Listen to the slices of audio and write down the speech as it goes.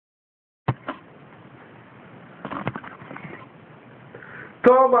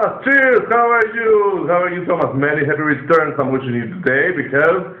Thomas, cheers! How are you? How are you, Thomas? Many happy returns I'm wishing you today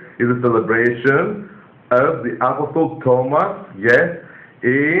because it's a celebration of the Apostle Thomas, yes,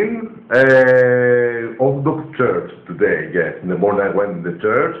 in Orthodox Church today, yes. In the morning I went to the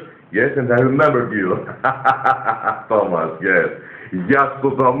church, yes, and I remembered you. Thomas, yes.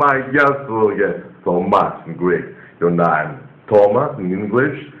 Yasu, Thomas, Yasu, yes. Thomas in Greek, your name. Thomas in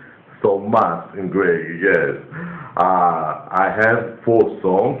English, Thomas in Greek, yes. I have 4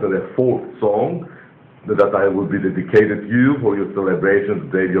 songs, and the 4th song that I will be dedicated to you for your celebration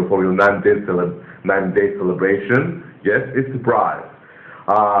today, for your 9-day celebration. Yes, it's a surprise.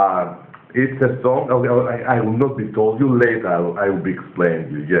 It's a song, I will not be told you later, I will be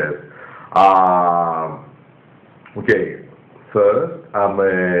explaining you, yes. Okay, first I'm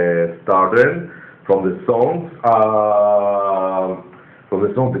starting from the songs,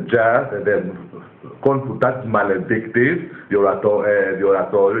 the jazz, and then Confutatis Maledictis, the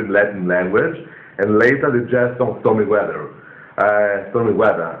oratorio in Latin language, and later the jazz song Stormy Weather,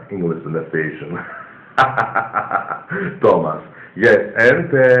 English pronunciation. Thomas, yes,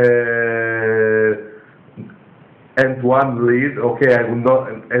 and one lead. Okay, I will not,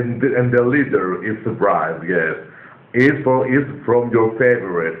 and the leader is surprised. Yes, is from your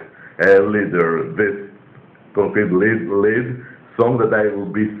favorite leader. This concrete lead song that I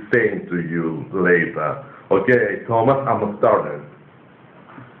will be saying to you later. Okay, Thomas, I'm starting.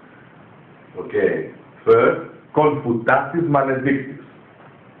 Okay, first, Confutatis Maledictis.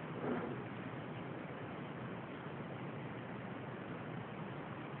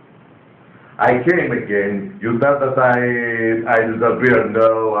 I came again. You thought that I disappeared.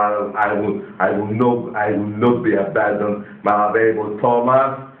 No, I will not be abandoned. My baby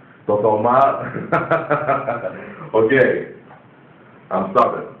Thomas, Okay. I'm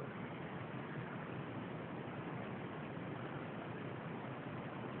starting.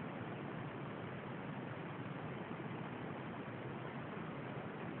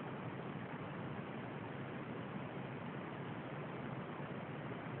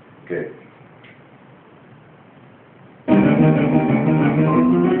 Okay.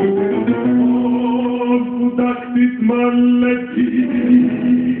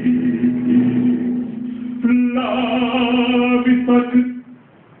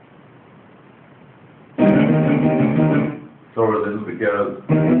 Sorry, this is because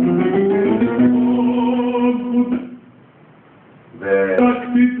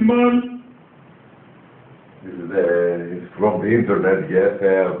it's from the internet. Yes,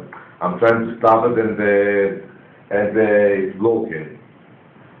 I'm trying to stop it, and it's blocking.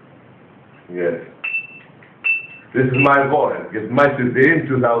 Yes, this is my voice. Yes, my CD in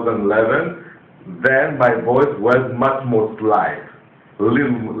 2011. Then my voice was much more slight,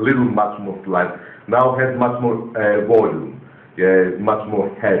 little much more slight. Now it has much more volume. Yeah, it's much more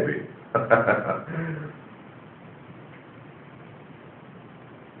heavy.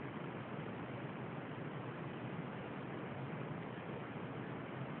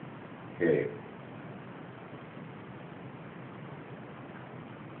 Okay.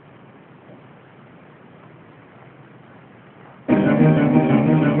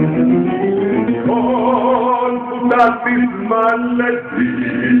 Confutatis Maledictis,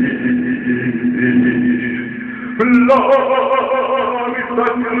 Floris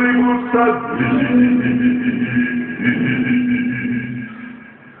Acribus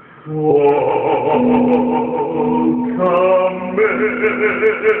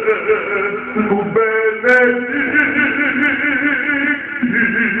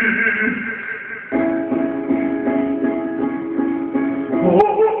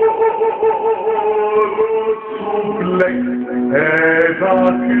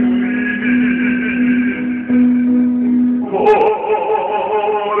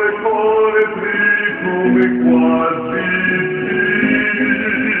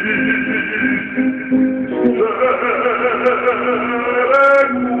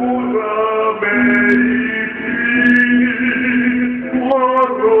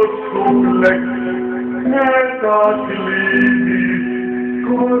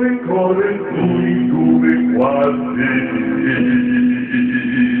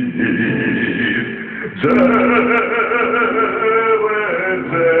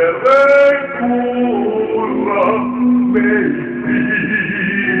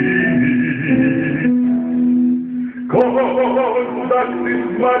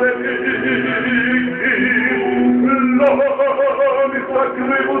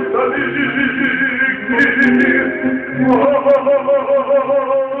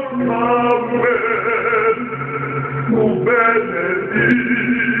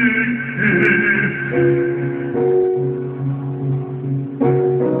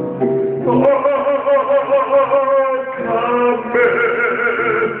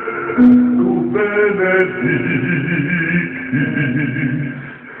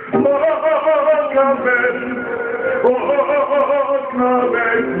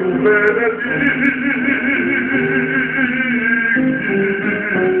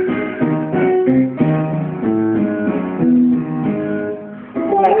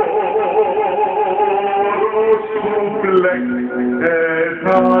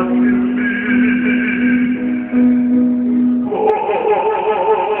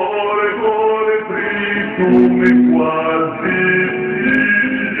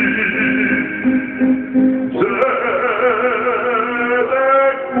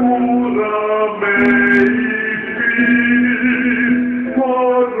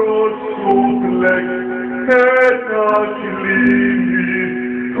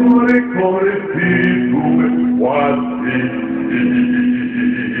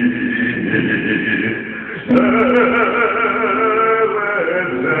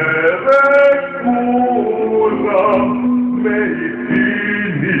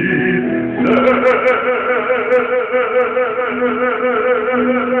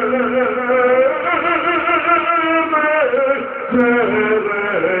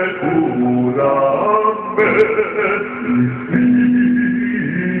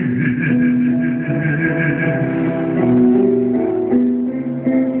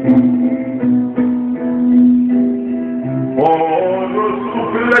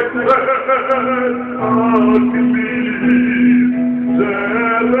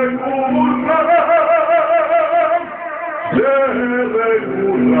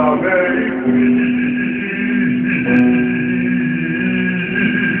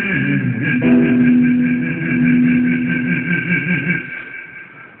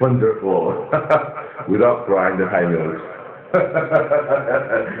Wonderful. Without crying the high notes.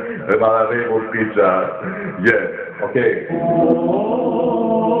 The Malavable pizza. Yes. Okay.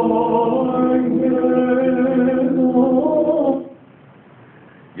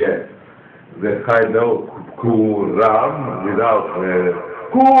 Yes. The high note kuram without kuram.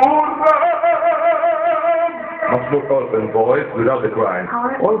 Much more open voice without the crying.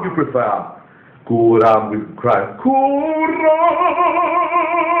 Or do you prefer kuram with crying? Kuram.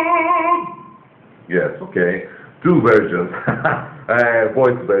 Yes, okay. Two versions.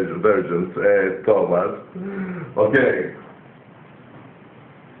 Voice versions, Thomas. Okay.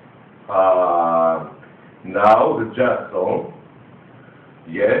 Now the jazz song.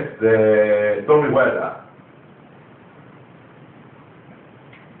 Yes, the Stormy Weather.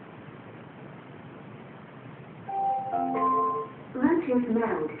 Bluetooth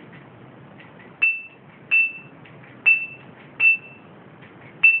mode.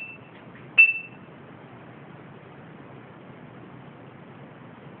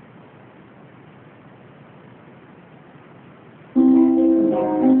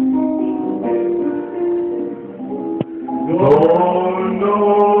 Don't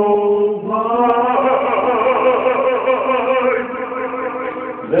know why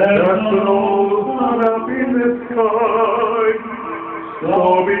there's no sun up in the sky,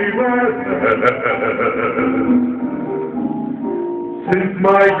 stormy weather. Since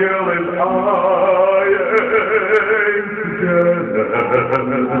my girl and I ain't together,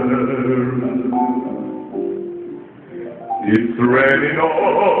 it's raining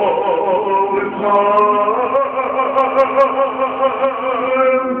all the time.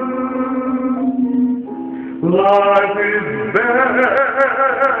 Life is bad,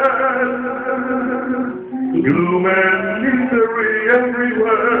 gloom and misery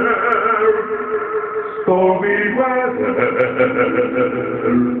everywhere, stormy weather.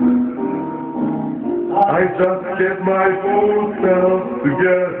 I just get my full self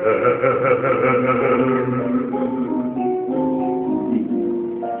together.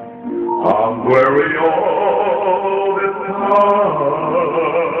 I'm worried all the time,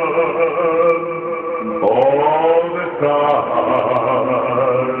 all the time.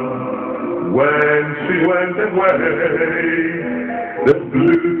 When she went away, the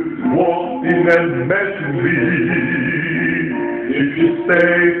blues walked in and met me. If she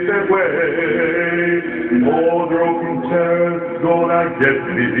stays away, all broken chairs gonna get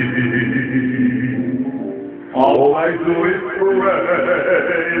me. All I do is pray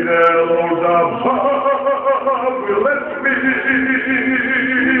the Lord above will let me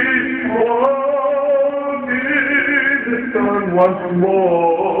walk in the sun once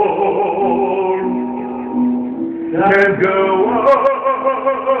more. Can't go on.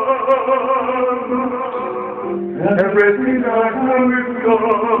 Everything I have is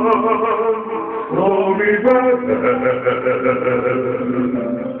gone. Stormy weather.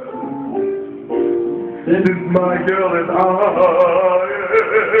 Since my girl and I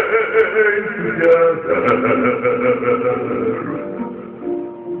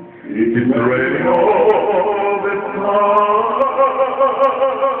It's raining all the time.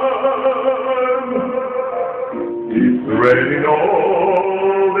 It's raining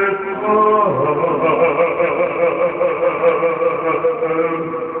all the time.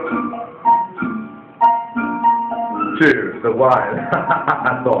 Cheers, the wine,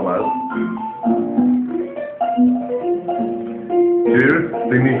 Thomas. Cheers,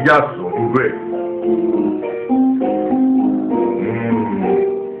 στην υγειά σου, in Greek.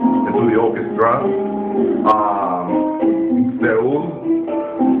 To the orchestra, in Seoul,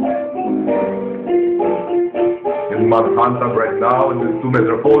 in Manhattan right now, in the two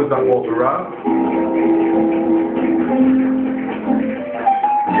Metropolitan Opera.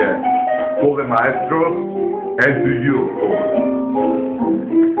 Yes, for the maestros and to you.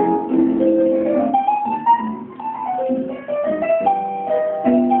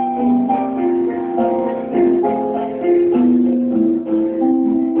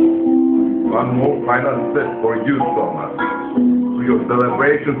 One more final step for you, Thomas, to your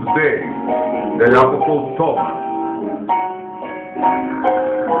celebration today, the Apostle Thomas.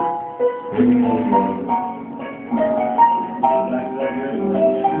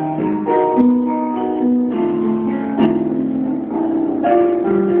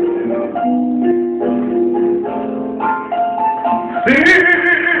 See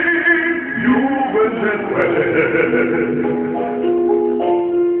you when the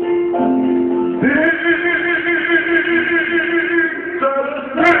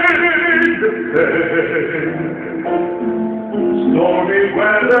stormy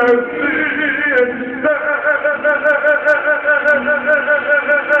weather, sea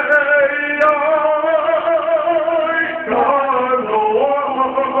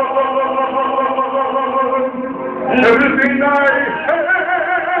and everything I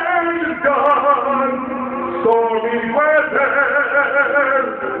had is gone. Stormy weather,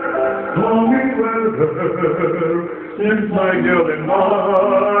 since my girl and I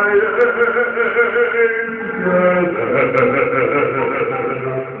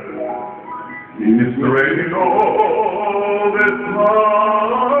it's raining all the time.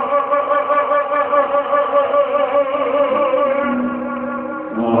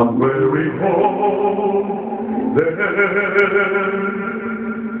 I'm very home then.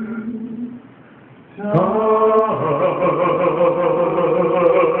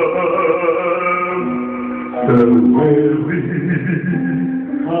 The weary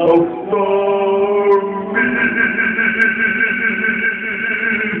of stormy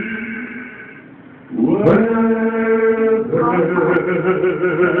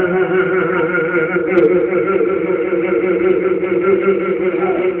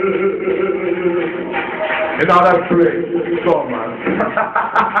another trick, Thomas.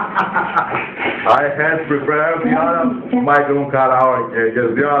 I had prepared the other microphone karaoke,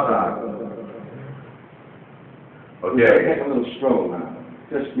 just the other. Okay. Take a little stroll now.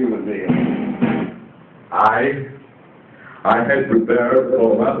 Just you and me. I had prepared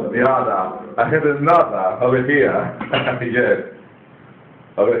Thomas the other. I had another over here. Yes.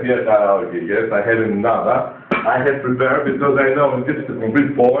 Over here karaoke. Yes, I had another. I had prepared because I know in this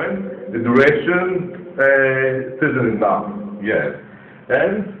complete point the duration isn't enough. Yes.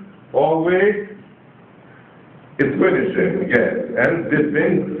 And always it's finishing, yes, and this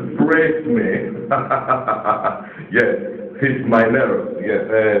thing separates me. Yes, hits my nerves, yes,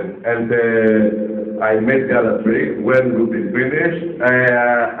 and I made the other trick. When it will be finished,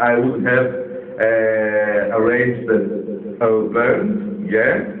 I would have arranged the event,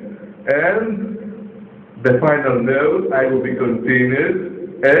 yes, and the final note I will be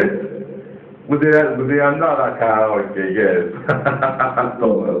continued and with the another karaoke, yes,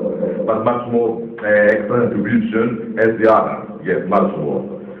 but much more excellent contribution as the other, yes, much more.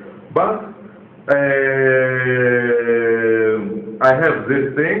 But I have this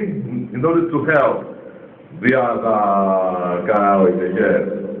thing in order to help the other karaoke, yes.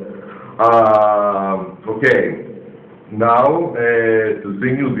 Okay, now to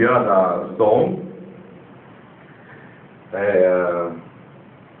sing you the other song.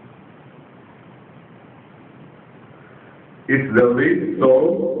 It's the lead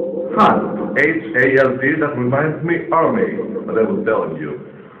song, HALT, H-A-L-T, that reminds me army, but I was telling you.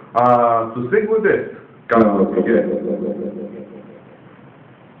 To sing with this, karaoke, yes.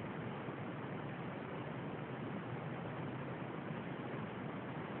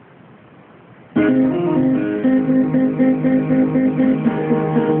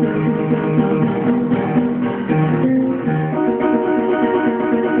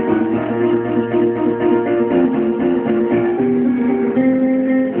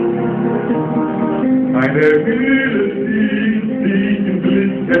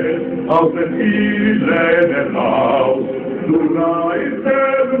 Singen aus den Isländern aus. Du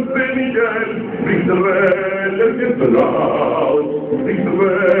reisen singen, bringt der Wellen jetzt raus, bringt der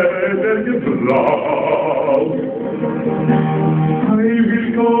Wellen jetzt raus.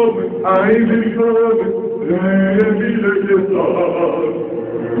 Ei willkommen, der Wille gesagt.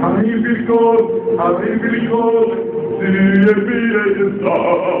 Ei willkommen, der Wille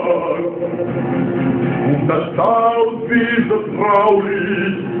gesagt. Und das Haus ist so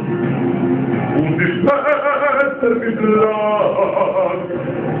traurig, und die Fenster wie blank,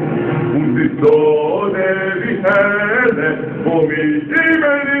 und die Sonne wie helle, wo mich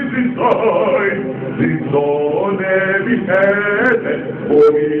immer in die Zeit, die Sonne wie helle, wo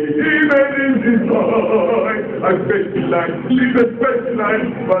mich immer in die Zeit. Ein Bäcklein, liebes Bäcklein,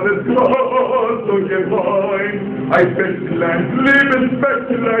 war es Gott so gemein. Ein Bäcklein, liebes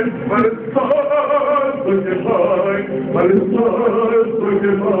Bäcklein, war es Gott so gemein, war es Gott so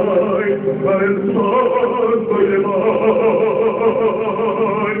gemein, war es Gott so gemein.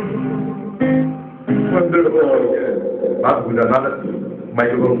 But with another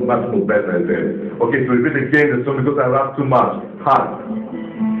microphone much more better than. Okay, so repeat again the song because I laugh too much. Hard.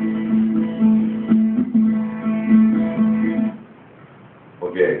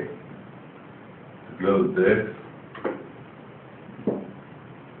 Okay. To close this.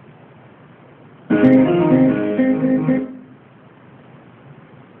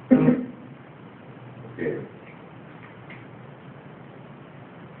 Okay.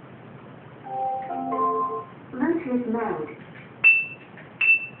 Motors mode.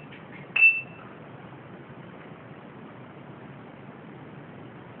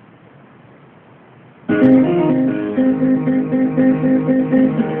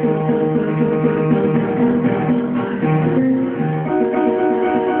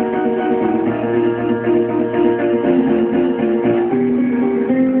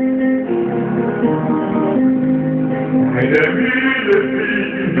 Eine Mühle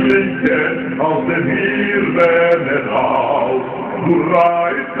fliegen blinken aus den Hirnen raus. Du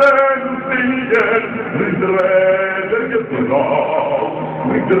reisen singen, mit Räder geht's raus,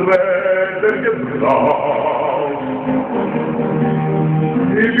 mit Räder geht's raus.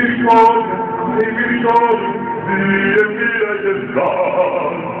 Ich will kommen, siehe mir jetzt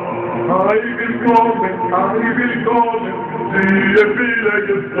an. Ich will kommen, siehe mir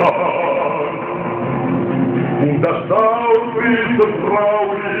jetzt an. Und das Haus ist so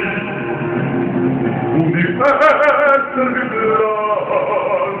traurig, und die Fenster wie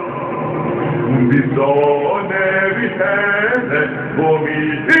blank, und die Sonne wie helle, wo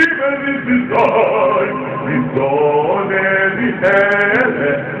mich immer in die Zeit, die Sonne wie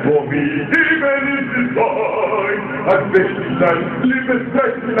helle, wo mich immer in die Zeit. Ein Bäcklein, liebes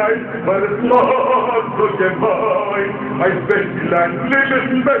Bäcklein, war es Gott so gemein. Ein Bäcklein, liebes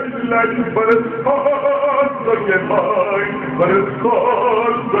Bäcklein, war es Gott so gemein, war es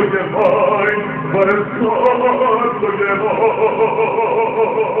Gott so gemein, war es Gott so gemein.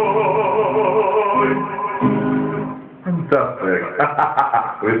 Fantastic.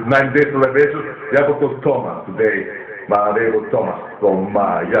 With 9 days celebration, we have Apostle Thomas today. My name is Thomas from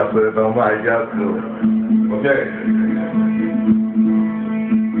Yasu, from Yasu. Okay.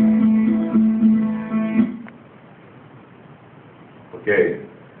 Okay.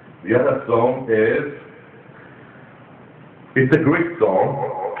 The other song is, it's a Greek song,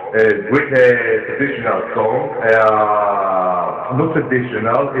 a Greek traditional song, not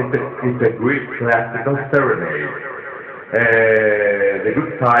traditional, it's a Greek classical serenade. The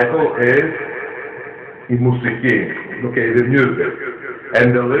Greek title is in Musiki, okay, the music. And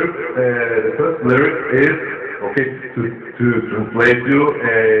the lyric, the first lyric is, okay, to translate you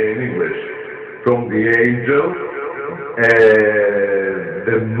in English, from the angel,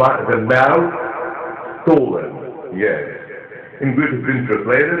 the mouth stolen, yes. In Greek it's been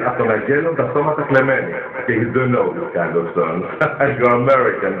translated as an angel τα σώματα κλεμμένη. Okay, you don't know this kind of song. You're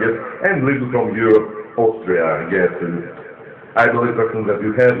American, yes, and little from Europe, Austria, yes. I believe personally that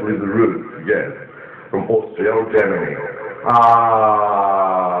you have little roots, yes, from Austria or Germany.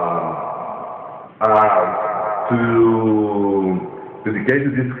 To dedicate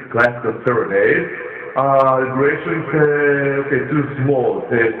to this classical serenade, the duration is okay, too small,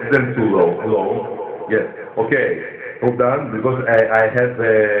 then too long. Yes, okay, hold on, because I have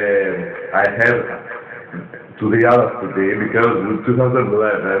to the other today, because in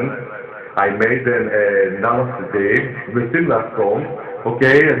 2011 I made another today, the similar song,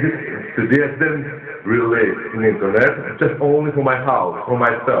 okay, and this today has been released in the internet, just only for my house, for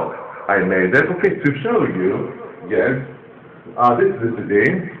myself. I made it, okay, to show you, yes, this is today,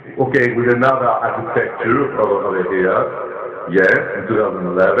 okay, with another architecture over here, yes, in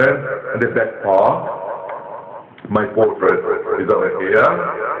 2011. And the back part, my portrait is over here.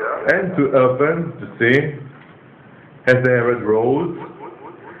 And to open, to see, has a red rose.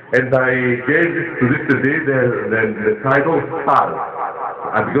 And I gave to this CD the title Pulse.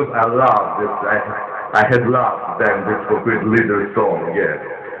 Because I love this, I had loved then this complete little song, yes.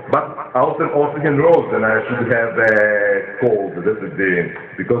 But also can rose, and I should have called this CD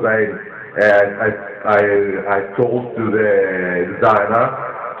because I told to the designer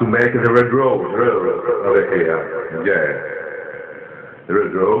to make the red rose over here, yeah. The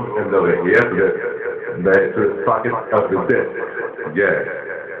red rose and over here to the socket of the disc, yeah.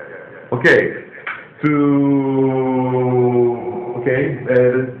 Okay,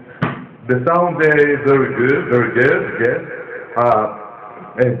 the sound is very good, yes.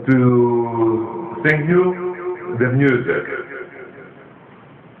 And to sing you the music.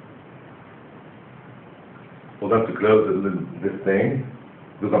 Hold on to close this thing,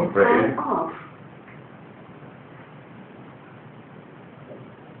 because I'm afraid. Turn off.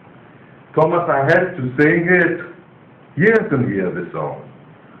 Thomas, I had to sing it years and years, this song.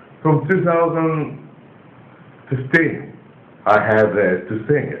 From 2015, I had to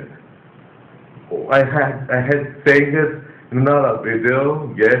sing it. I had sang it in another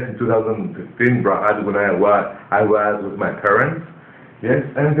video, yes, in 2015, when I was with my parents, yes,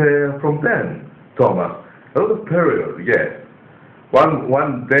 and from then, Thomas, a lot of period, yes.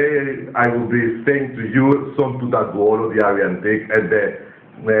 One day I will be saying to you some to that wall of the Ariantic and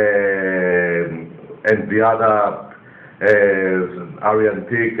the other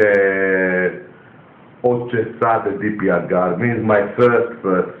Ariantic Ochesate DPR means my first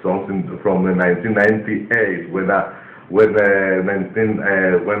songs from 1998 when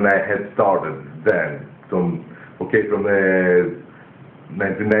I had started then. From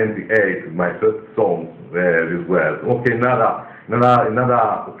 1998, my first song as well. Okay, another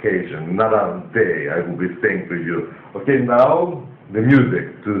occasion, another day I will be singing to you. Okay, now the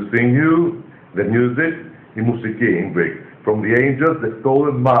music to sing you the music in Musiki in Greek from the angels, the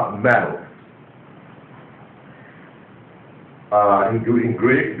stolen Manolis. In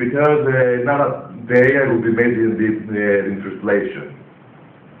Greek, because another day I will be made in translation.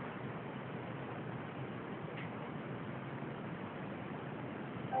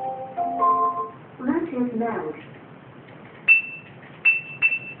 Native mode.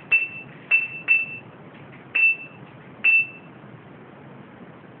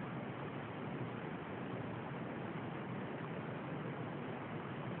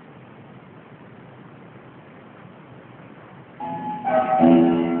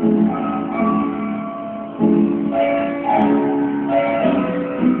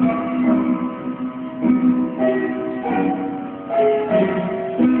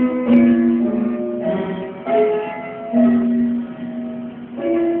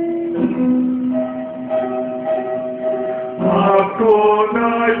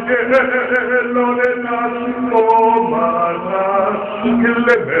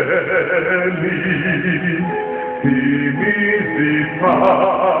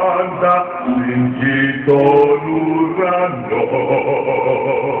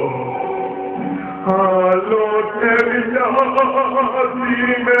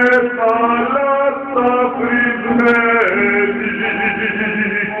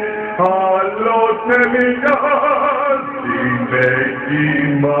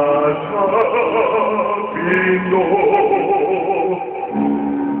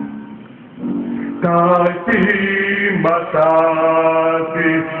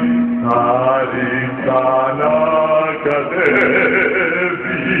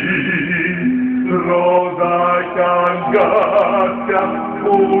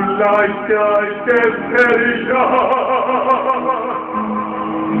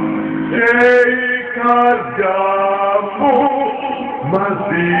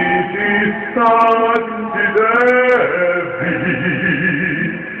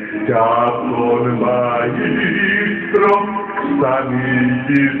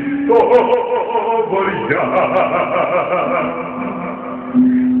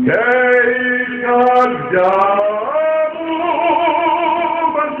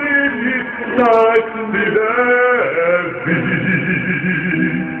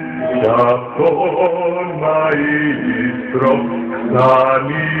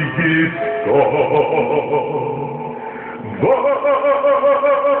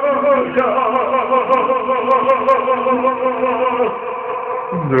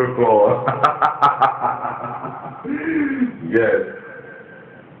 Wonderful. Yes.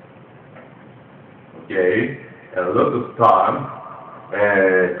 Okay. A lot of time,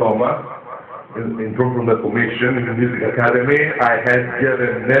 Thomas, in from the commission in the music academy, I had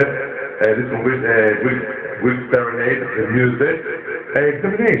given this with serenade the music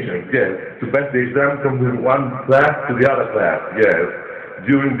examinations, yes, to pass the exam from the one class to the other class, yes,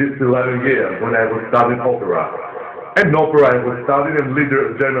 during these 11 years when I was studying opera. And opera I was studying and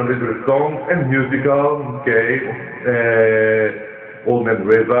general literary songs and musical, okay, Old Man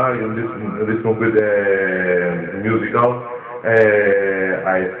River, in this one with musical,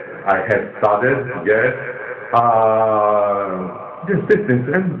 I had studied, yes, just these things,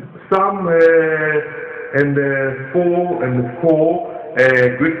 and some, and four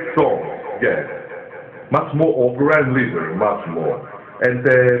Greek songs, yes, much more opera and literary, much more. And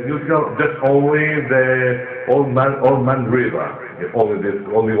musical, just only the Old Man River,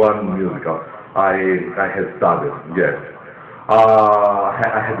 only one musical I had studied, yes. I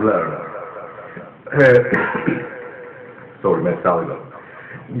had learned. Sorry, my saliva.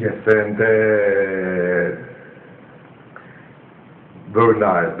 Yes, and very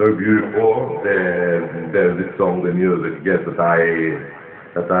nice, very beautiful. The song, the music, yes, that I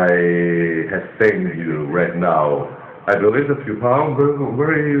have sang you right now. I believe that you found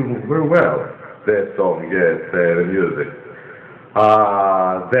very well that song, yes, the music.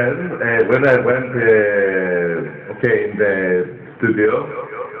 Then when I went, okay, in the studio,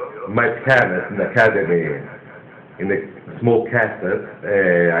 my pianist in the academy, in a small cassette,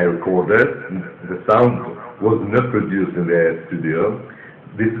 I recorded. The sound was not produced in the studio.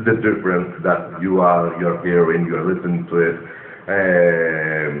 This is the difference that you're hearing, you're listening to it.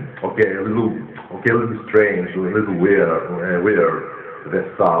 Okay, a little strange, a little weird, the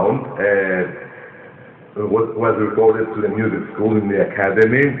sound. Was recorded to the music school in the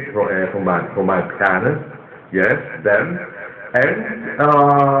academy for my pianist, yes, then, and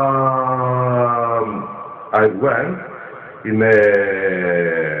I went in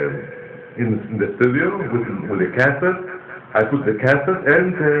the studio with the cassette. I put the cassette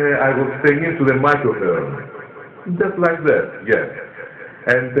and I was singing to the microphone, just like that, yes,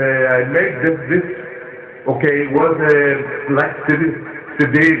 and I made this okay, was like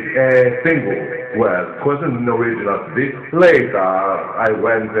CD single. Well, it wasn't an original CD. Later, I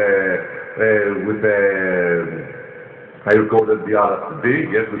went I recorded the other CD,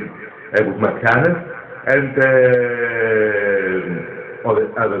 yes, with my pianist, and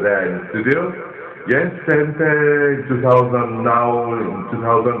other there in the studio, yes, and in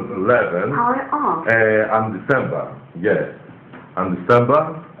 2011, on December, yes, on December,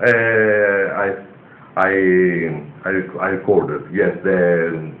 I recorded, yes,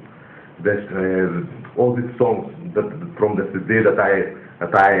 all these songs from the CD that I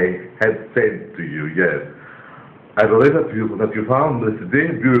had sent to you, yes. I believe that you found the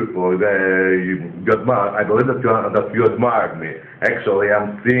CD beautiful. You admire. I believe that you admired me. Actually,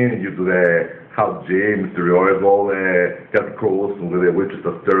 I'm seeing you to the House James, the Royal Cat Cross with the Witches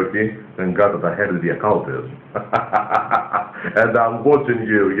of Turkey, and God that I had the occultist. And I'm watching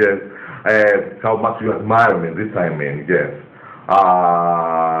you, yes. How much you admire me this time, man, yes.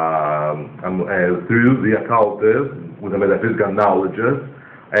 Through the occultist, with the metaphysical knowledges,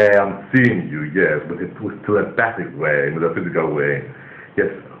 I'm seeing you, yes, but it was telepathic way, metaphysical way.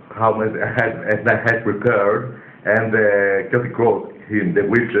 Yes, how much I had prepared, and Celtic Cross, the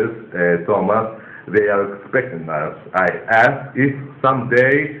witches, Thomas, they are expecting us. I asked if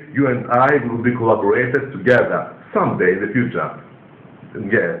someday you and I will be collaborated together, someday in the future.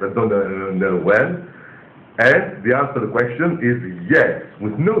 Yes, I don't know when. And the answer to the question is yes,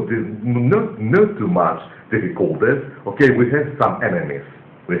 with no too much difficulties. Okay, we have some enemies.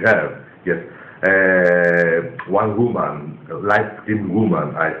 We have, yes, one woman, a light-skinned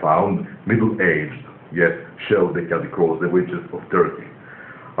woman I found, middle-aged, yes, showed the Celtic Cross, the witches of Turkey.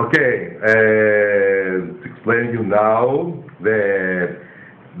 Okay, to explain you now the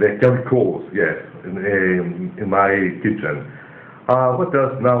Celtic Cross, yes, in my kitchen. What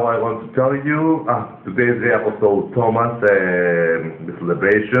else now I want to tell you? Today is the Apostle Thomas, the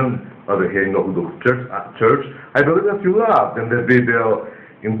celebration of the Healing Orthodox Church. I believe that you loved in the video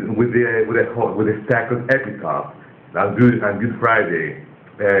with the sacred epitaph on Good Friday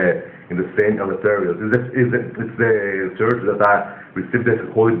in the Saint Eleutherius. It's the church that I received as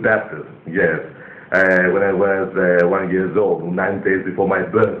Holy Baptist. Yes, when I was 1 year old, 9 days before my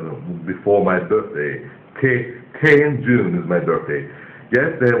birthday. 10 June is my birthday.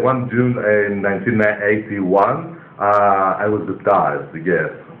 Yes, 1 June in 1981, I was baptized, yes,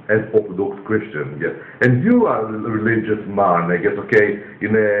 as Orthodox Christian, yes. And you are a religious man, I guess, okay,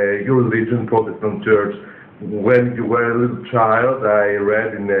 in your religion, Protestant church. When you were a little child, I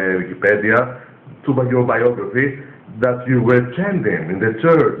read in Wikipedia, your biography, that you were chanting in the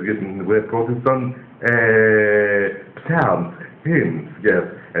church, with Protestant psalms, hymns, yes,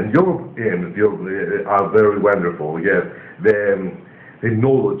 and your hymns are very wonderful, yes, the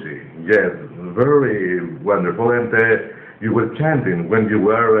hymnology, yes, very wonderful, and you were chanting when you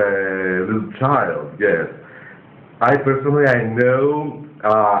were a little child, yes. I personally, I know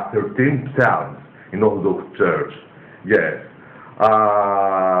 13 psalms in Orthodox Church, yes.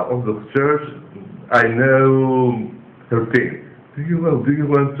 Orthodox Church, I know 13. Do you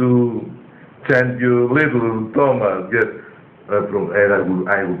want to chant you little Thomas? Yes. And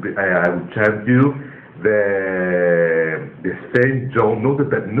I will chant you the Saint John, not the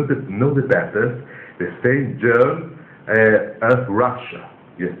Baptist, the Saint John of Russia.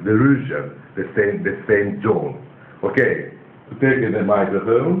 Yes, the Russian, the Saint John. Okay. To take in the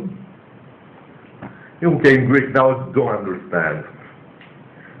microphone. Okay, in Greek now I don't understand.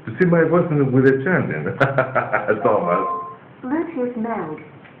 To see my voice with a chanting, Thomas. Bluetooth mode.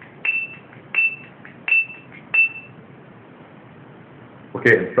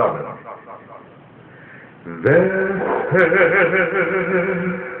 Okay, I'm starting.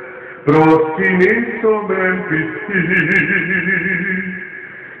 Προσκυνήσομεν πιστή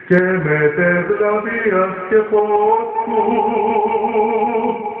και μετευλαβίας και φώτου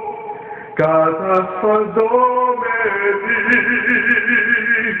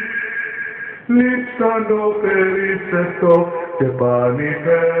κατασφαλτόμενη λείψανο περίσσευτο και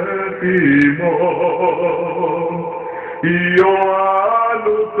πανηπέτοιμον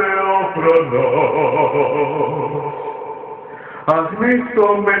Ιωάννου Θεοφρονός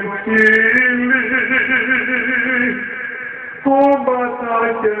αγνίστομεν χείλη φόβατα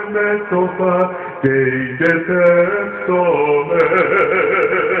και μέτωπα και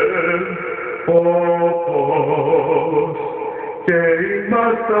ηγετεύσομεν όπως και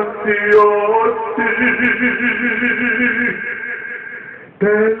είμαστε αξιώσει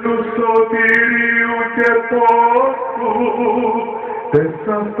τέλους σωτηρίου και πόσου τες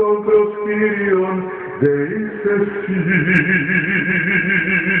αυτών προς Κύριον δεείς εσύ.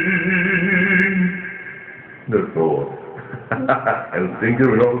 That's all. And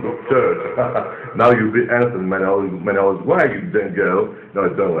thinking in all the church. Now you'll be answering Manolis, why you didn't go? No, I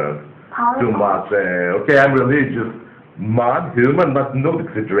don't learn. Too much. Okay, I'm religious man, human, but not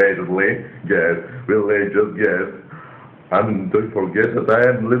exaggeratedly. Yes, religious, yes. And don't forget that I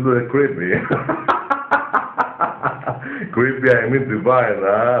am a little creepy. Creepy, I mean divine,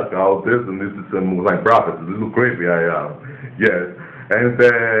 all this, and this is my prophet, a little creepy I am. Yes. And,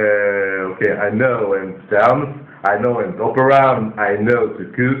 okay, I know in sounds, I know in opera, I know to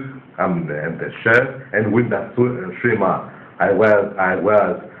cook, I'm the chef, and with that Shima, I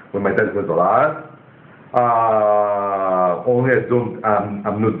was, when my dad was alive, only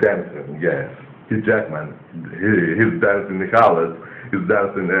I'm not dancing, yes. Hugh Jackman, he's dancing in the college, he's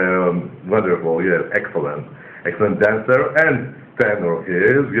dancing wonderful, yes, excellent dancer and tenor, he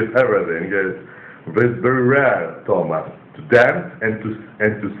is, yes, everything, yes. But it's very rare, Thomas, to dance and to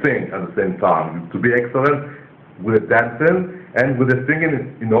sing at the same time, to be excellent with dancing and with the singing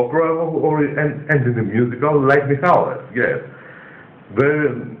in opera and in the musical like Manolis, yes.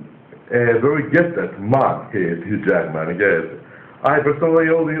 Very gifted man, he is, Hugh Jackman, yes. I personally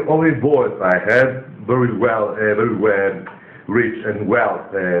only voice I had very rich and well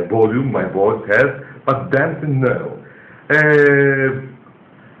volume my voice has, but dancing no.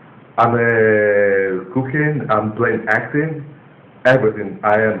 I'm cooking, I'm playing acting, everything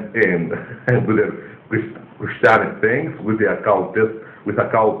I am in, and with the Christianic things, with the occultist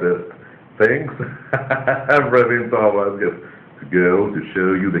things, everything. So I was just to go to show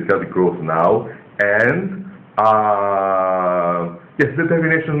you the Celtic cross now and. Yes, the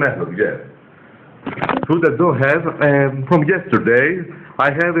divination method, yes. Food I don't have, from yesterday, I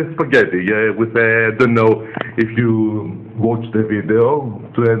have a spaghetti, with, don't know if you watched the video,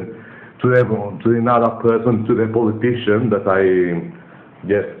 to another person, to the politician that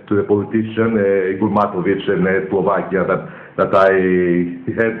to the politician, Igor Matovic in Slovakia, that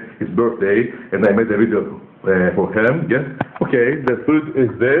he had his birthday, and I made a video for him, yes. Okay, the food is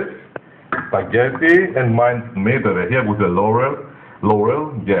this. Spaghetti and mine made over here with the laurel,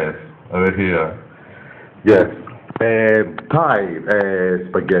 yes, over here, yes. Thai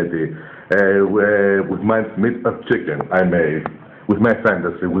spaghetti with mine's meat of chicken I made with my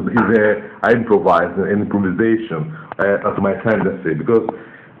fantasy. I improvised an improvisation of my fantasy because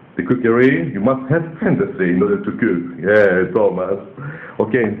the cookery you must have fantasy in order to cook. Yeah, Thomas.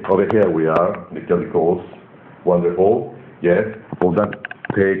 Okay, over here we are. The Celtic course, wonderful. Yes, hold that.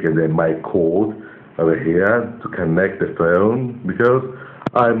 Take my cord over here to connect the phone because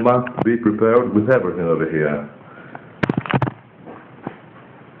I must be prepared with everything over here.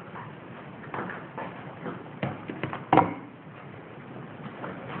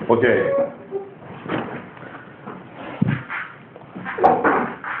 Okay.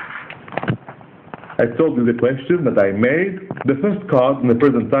 I told you the question that I made. The first card in the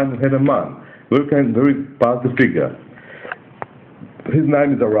present time had a man. Very positive figure. His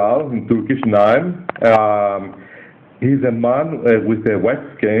name is Aral, in Turkish name. He's a man with a white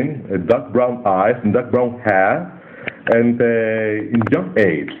skin, dark brown eyes, and dark brown hair, and in young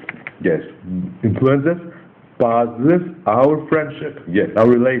age. Yes, influences positive our friendship. Yes, our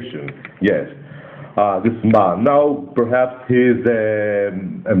relation. Yes, this man. Now perhaps he's a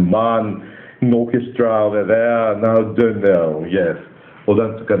man in orchestra over there. Now don't know. Yes, hold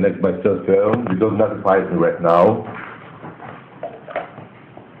on to connect my cell phone because nothing finds me right now.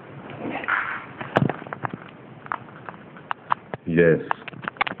 Yes,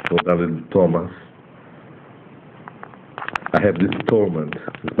 hold on, little Thomas. I have this torment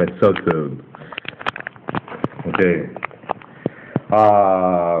with my cell phone. Okay.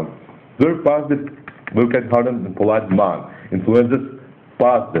 Very positive, very kind-hearted and polite man. Influences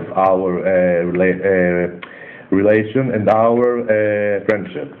positive our relation and our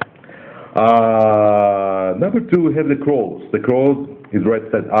friendship. Number two, we have the cross. The cross is right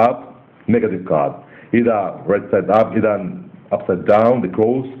side up, negative card. Either right side up, either upside down. The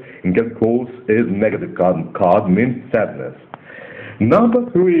cross, in get cross is negative card. Card means sadness. Number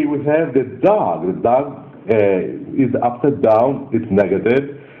three, we have the dog. The dog is upside down, it's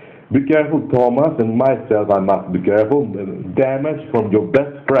negative. Be careful, Thomas, and myself, I must be careful. Damage from your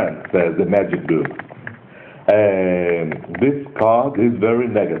best friend, says the magic book. This card is very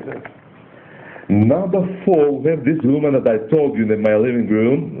negative. Number four, we have this woman that I told you in my living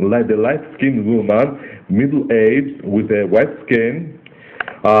room, like the light-skinned woman, middle-aged, with a white skin.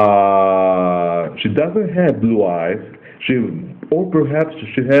 She doesn't have blue eyes. Or perhaps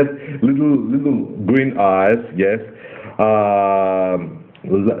she has little green eyes, yes.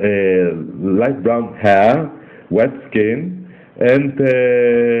 Light brown hair, white skin, and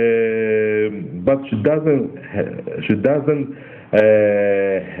but she doesn't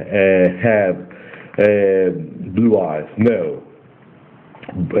have blue eyes. No,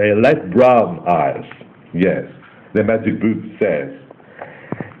 light brown eyes. Yes, the magic book says.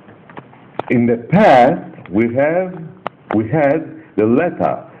 In the past, we had the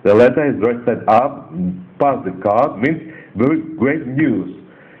letter. The letter is right side up, past the card, means very great news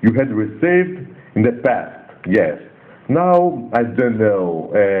you had received in the past. Yes. Now, I don't know,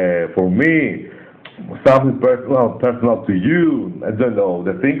 for me, something personal to you, I don't know,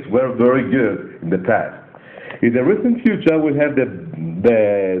 the things were very good in the past. In the recent future, we have the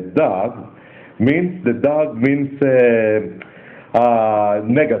dog, means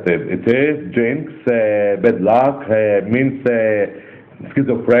negative. It is jinx, bad luck, means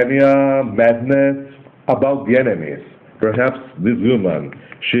schizophrenia, madness, about the enemies. Perhaps this woman,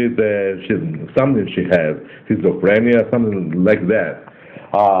 she's something she has, schizophrenia, something like that,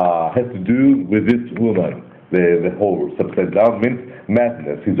 has to do with this woman. The whole upside down means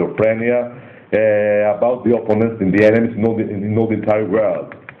madness, schizophrenia, about the opponents and the enemies in all the entire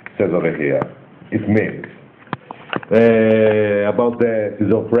world, says over here. It means. About the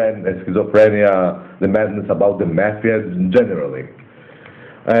schizophrenia, the madness, about the mafia generally.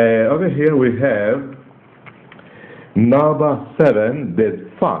 Over here we have number 7, the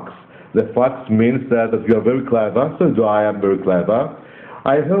fox. The fox means that you are very clever, so do I am very clever.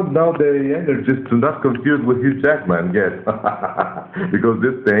 I hope now the energies do not confuse with Hugh Jackman, yes. Because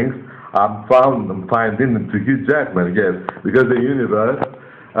these things I'm finding into Hugh Jackman, yes. Because the universe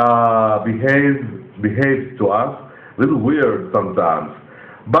behaves to us a little weird sometimes.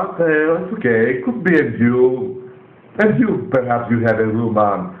 But it's okay, it could be a you. And you, perhaps you have a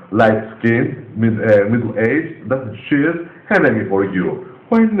woman light-skinned, middle-aged, that she is enemy for you.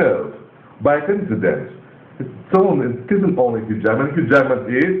 Why not? By coincidence. It isn't only Hugh Jackman. Hugh Jackman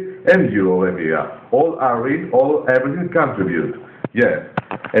is, and you over here. All are in, everything contribute. Yes.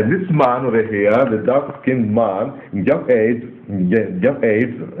 And this man over here, the dark-skinned man, young age,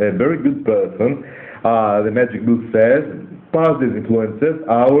 a very good person. The magic book says, positive influences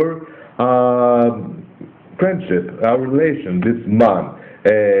our friendship, our relation, this man,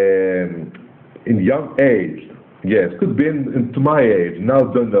 in young age, yes, could be into my age, now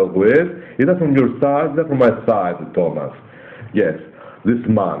don't know who is, is that from your side, is that from my side, Thomas? Yes, this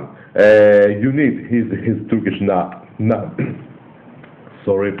man, you need his Turkish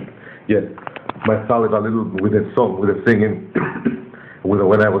sorry, yes, my saliva a little with a song, with a singing,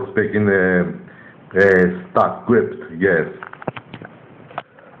 when I was speaking, stuck, gripped, yes.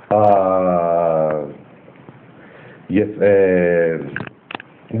 Yes,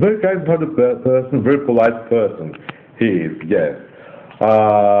 very kind-hearted person, very polite person. He is, yes.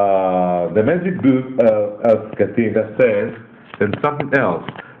 The magic book of Katina says, and something else.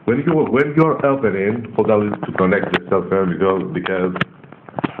 When you're opening, hold on to connect yourself because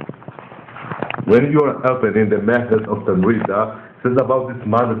when you are opening the method of Tanrita, says about this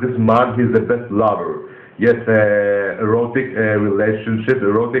man that this man is the best lover. Yes, erotic relationship,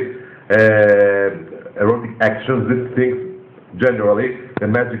 erotic actions, these things. Generally, the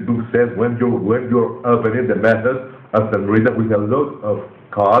magic book says when you're opening the method of Tanrita with a lot of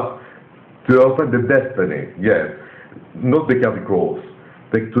cards to open the destiny. Yes, not the Celtic Cross.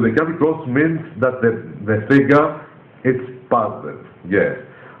 To the Celtic Cross means that the figure is positive. Yes,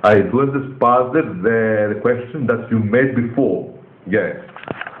 I influence this positive the question that you made before. Yes.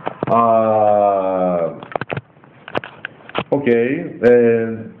 Okay.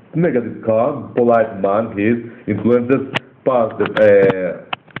 Negative card. Polite man. His influences positive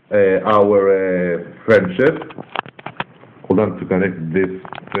our friendship. Hold on to connect this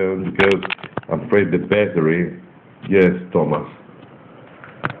phone because I'm afraid the battery. Yes, Thomas.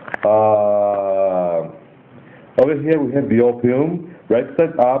 Over here we have the opium. Right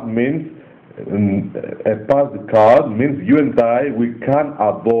side up means a positive card means you and I we can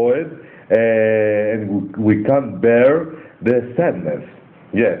avoid and we can bear the sadness.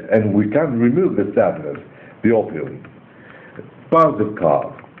 Yes, and we can remove the sadness. The opium. Positive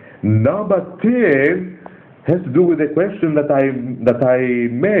card. Number 10 has to do with the question that I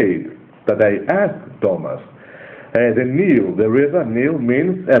asked Thomas. The Nil, the river Nil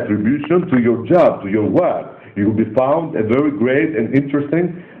means attribution to your job, to your work. You will be found a very great and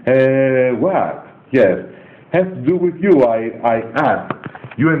interesting work. Yes, has to do with you. I asked.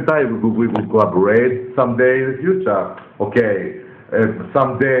 You and I we will collaborate someday in the future. Okay,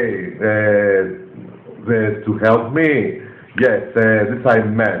 someday to help me. Yes, this I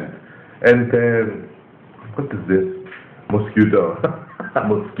meant. And what is this? Mosquito.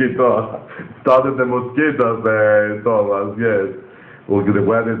 Mosquito. Started the mosquitoes, Thomas, yes. Well, the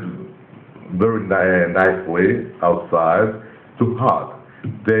weather is very nicely outside. Too hot.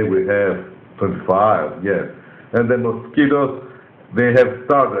 Today we have 25, yes. And the mosquitoes, they have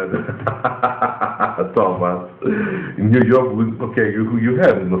started. Thomas. In New York, okay, you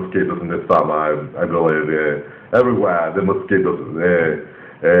have mosquitoes in the summer, I believe. Everywhere, the mosquitoes,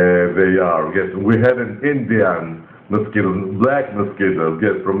 they are. Yes, we have an Indian mosquitoes, black mosquitoes,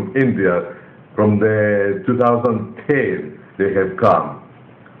 yes, from India, from the 2010, they have come,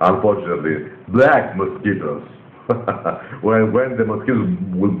 unfortunately. Black mosquitoes. when the mosquitoes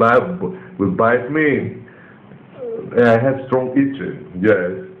will bite me, I have strong itching,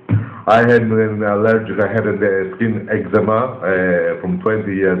 yes. I had an allergic, I had a skin eczema from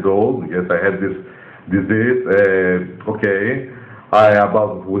 20 years old, yes, I had this disease, okay.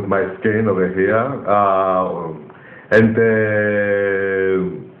 About with my skin over here, and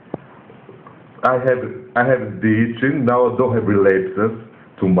I have the itching. Now I don't have relapses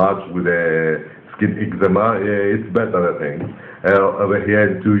too much with the skin eczema. It's better, I think, over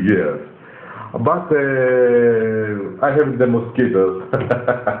here in 2 years. But I have the mosquitoes,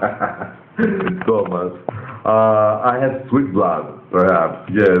 Thomas. I have sweet blood, perhaps,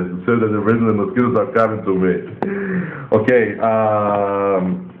 yes, so that the reason the mosquitoes are coming to me. Okay,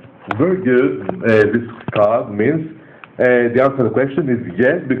 very good. This card means, the answer to the question is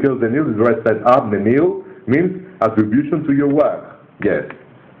yes, because the Nil is right side up, the Nil means attribution to your work, yes.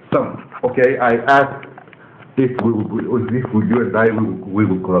 So, okay, I asked if you and I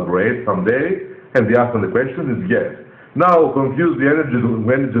will collaborate someday, and the answer to the question is yes. Now, confuse the energies with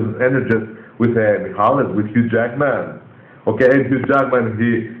Manolis, with Hugh Jackman. Okay, and Hugh Jackman,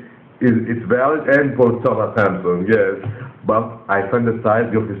 it's valid, and for Thomas HAMPSON, yes. But I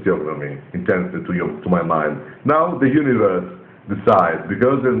fantasize your physiognomy intensely to my mind. Now the universe decides,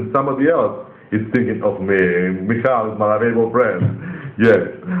 because then somebody else is thinking of me. Michal is my available friend. Yes.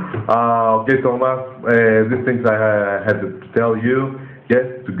 Okay, Thomas, these things I had to tell you. Yes,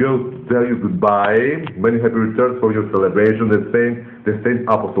 to go tell you goodbye. Many happy returns for your celebration. The Saint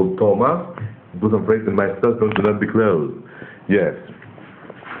Apostle Thomas. Was afraid that my cell phone should not be closed. Yes.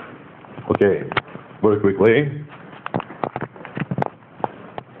 Okay. Very quickly.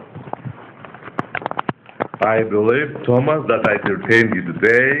 I believe, Thomas, that I entertained you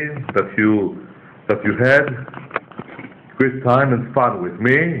today, that you had great time and fun with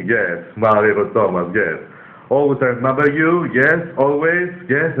me. Yes, my little Thomas, yes. Always I remember you, yes, always,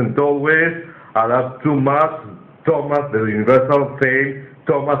 yes, and always. I love too much Thomas, the universal fame,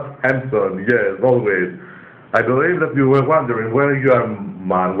 Thomas HAMPSON, yes, always. I believe that you were wondering where you are,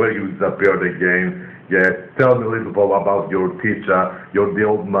 man, where you disappeared again. Yes, tell me a little bit about your teacher, the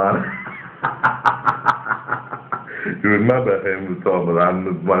old man. You remember him, Thomas?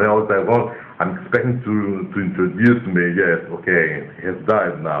 I'm expecting to introduce me. Yes, okay. He has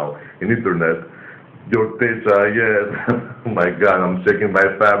died now in internet. Your teacher, yes. Oh my God, I'm shaking my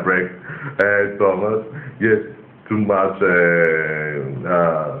fabric, Thomas. Yes, too much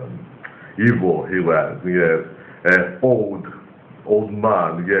evil he was. Yes, old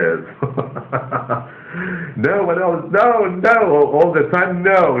man. Yes. No, all the time,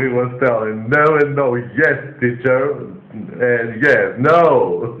 no, he was telling, no and no, yes, teacher, and yes, no.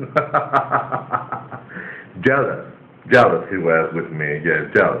 Jealous he was with me, yes,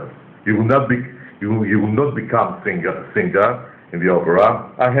 jealous. You will not become singer in the opera.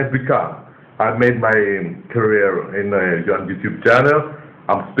 I had become. I made my career in a YouTube channel.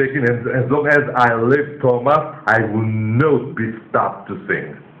 I'm speaking, and as long as I live, Thomas, I will not be stopped to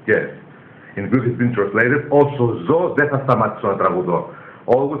sing. Yes. In Greek it's been translated. Also, zo δεν θα σταματήσω να τραγουδώ.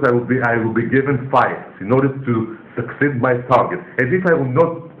 Always I will be given fights in order to succeed my target. And if I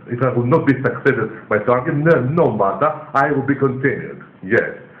will not be succeeded my target, no matter, I will be continued.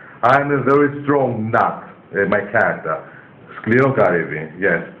 Yes, I'm a very strong nut. My character, σκληρό καρύδι.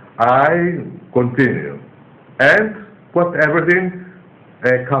 Yes, I continue, and everything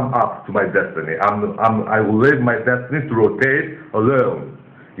come up to my destiny. I will live my destiny to rotate alone.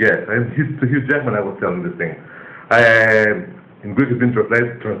 Yes, and to Hugh Jackman I was telling this thing. In Greek it's been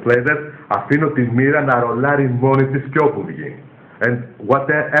translated, αφήνω τη μοίρα να ρολάρει μόνη της και όπου βγει. And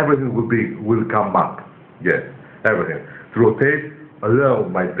everything will come up. Yes, everything. To rotate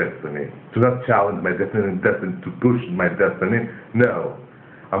alone my destiny. To not challenge my destiny to push my destiny. No.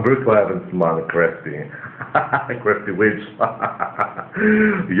 I'm very clever and smart and crafty. Crafty witch.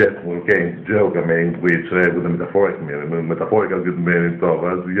 Yes, okay, joke, I mean, witch with a metaphorical meaning, metaphorical good meaning,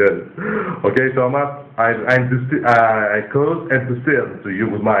 Thomas, yes. Okay, Thomas, I cause enthusiasm to you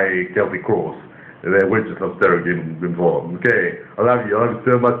with my Celtic cross, the witches of Sterling before. Okay, I love you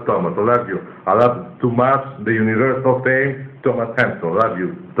so much, Thomas, I love you. I love too much the universal fame, Thomas HAMPSON. I love you,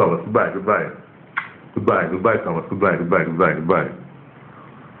 Thomas. Goodbye, Thomas. Goodbye.